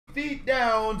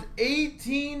EightFeetDown's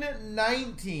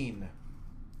 1819.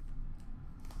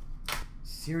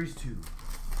 Series 2.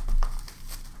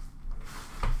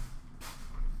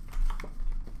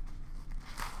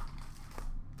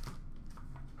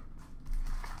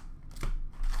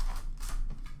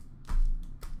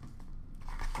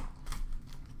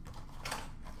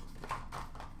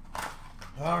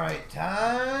 All right,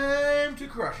 time to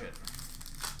crush it.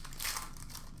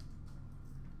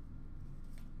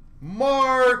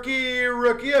 Marquee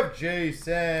rookie of Jacob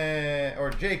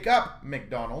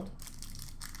McDonald.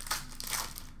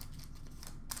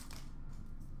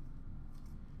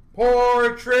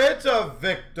 Portrait of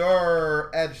Victor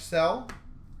Edgecell.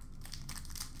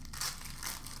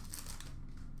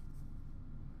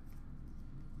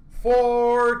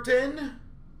 Fortin,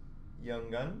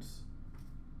 Young Guns.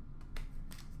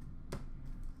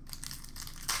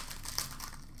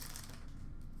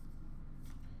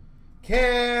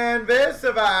 Canvas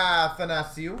of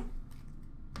Athanasiu.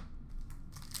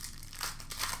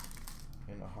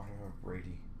 And a heart of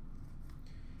Brady.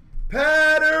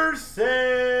 Patterson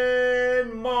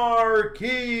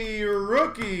marquee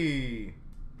rookie.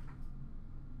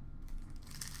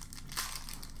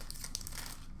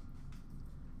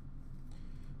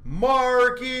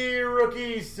 Marquee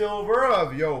rookie silver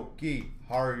of Yoki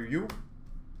Haru.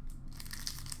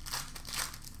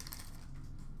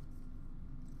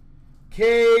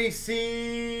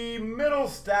 KC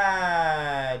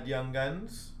Middlestad, Young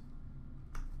Guns.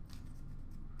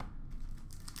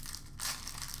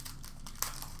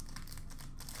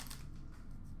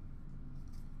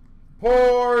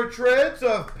 Portraits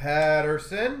of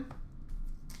Patterson.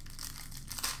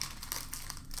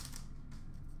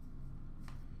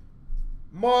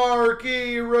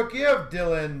 Marquee rookie of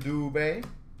Dylan Dubé.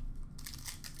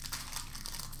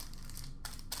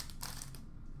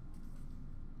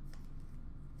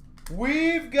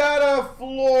 We've got a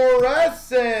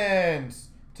fluorescence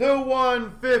to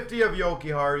 150 of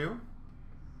Yoki Haru.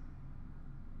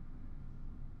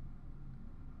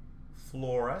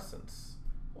 Fluorescence.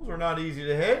 Those are not easy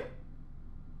to hit.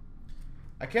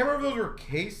 I can't remember if those were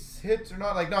case hits or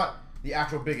not. Like, not the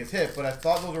actual biggest hit, but I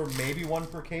thought those were maybe one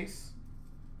per case.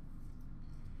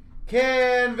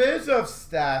 Canvas of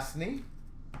Stastny.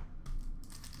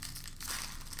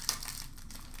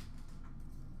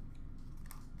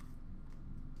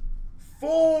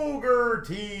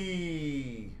 Fogarty.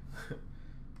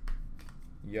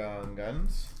 Young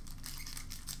Guns.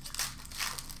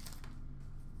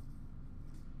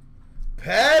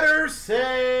 Patterson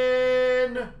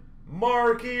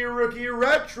marquee rookie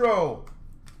retro.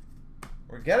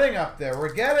 We're getting up there.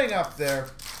 We're getting up there.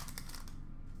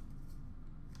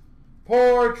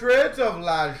 Portrait of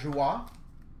Lajoie.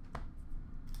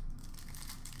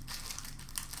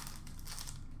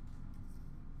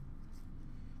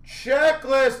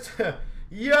 Checklist,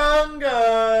 Young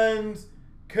Guns,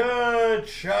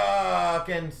 Kachuk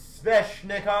and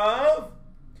Sveshnikov.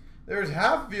 There's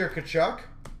half of your Kachuk.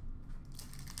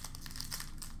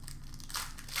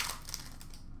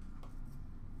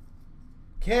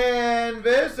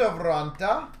 Canvas of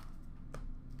Ranta.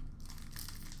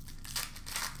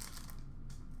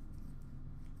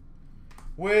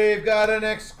 We've got an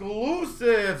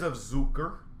exclusives of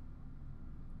Zucker.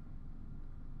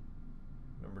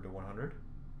 Number to 100.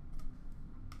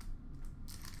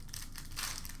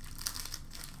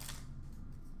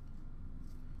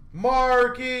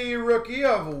 Marquee rookie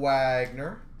of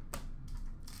Wagner.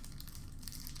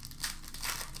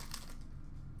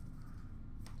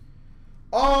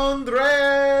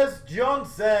 Andres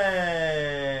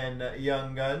Johnson,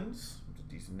 Young Guns. That's a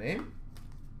decent name.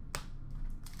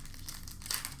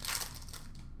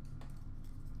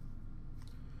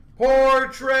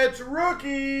 Portraits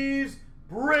rookies,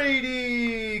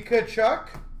 Brady Kachuk.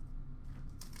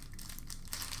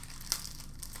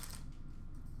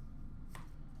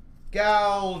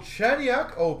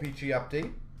 Galchenyuk, OPG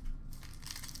update.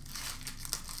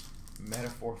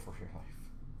 Metaphor for your life.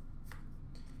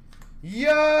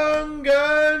 Young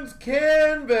Guns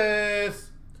canvas,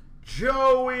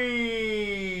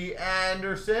 Joey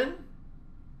Anderson.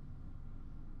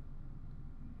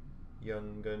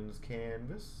 Young Guns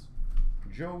canvas,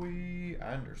 Joey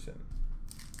Anderson.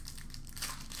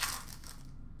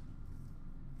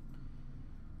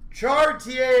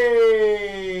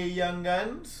 Chartier, Young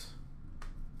Guns.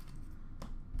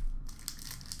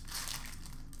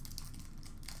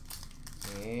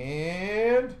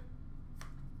 And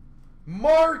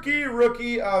marquee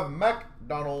rookie of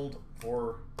McDonald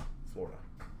for Florida.